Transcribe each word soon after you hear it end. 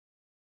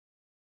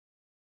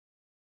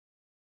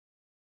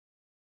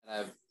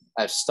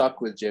I've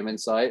stuck with Gym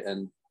Insight,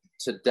 and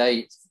to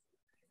date,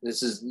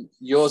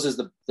 yours is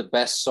the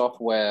best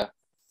software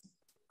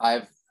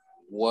I've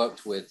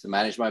worked with to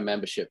manage my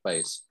membership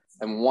base.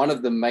 And one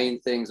of the main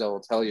things I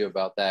will tell you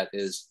about that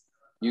is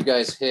you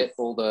guys hit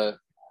all the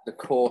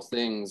core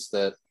things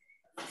that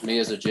me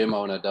as a gym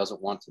owner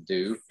doesn't want to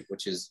do,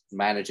 which is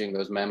managing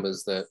those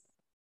members that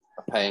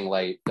are paying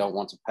late, don't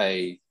want to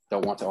pay,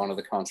 don't want to honor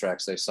the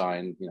contracts they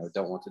sign,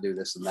 don't want to do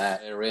this and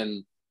that. They're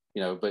in,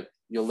 but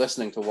you're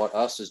listening to what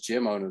us as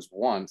gym owners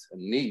want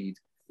and need,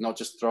 not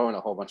just throwing a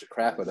whole bunch of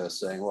crap at us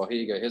saying, well, here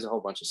you go, here's a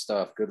whole bunch of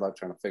stuff. Good luck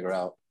trying to figure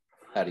out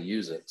how to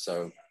use it.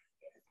 So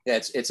yeah,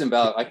 it's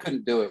invaluable. I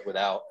couldn't do it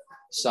without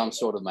some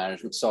sort of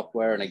management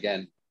software. And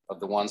again, of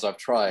the ones I've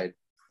tried,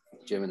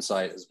 Gym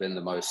Insight has been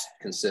the most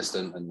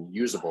consistent and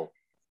usable.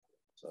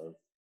 So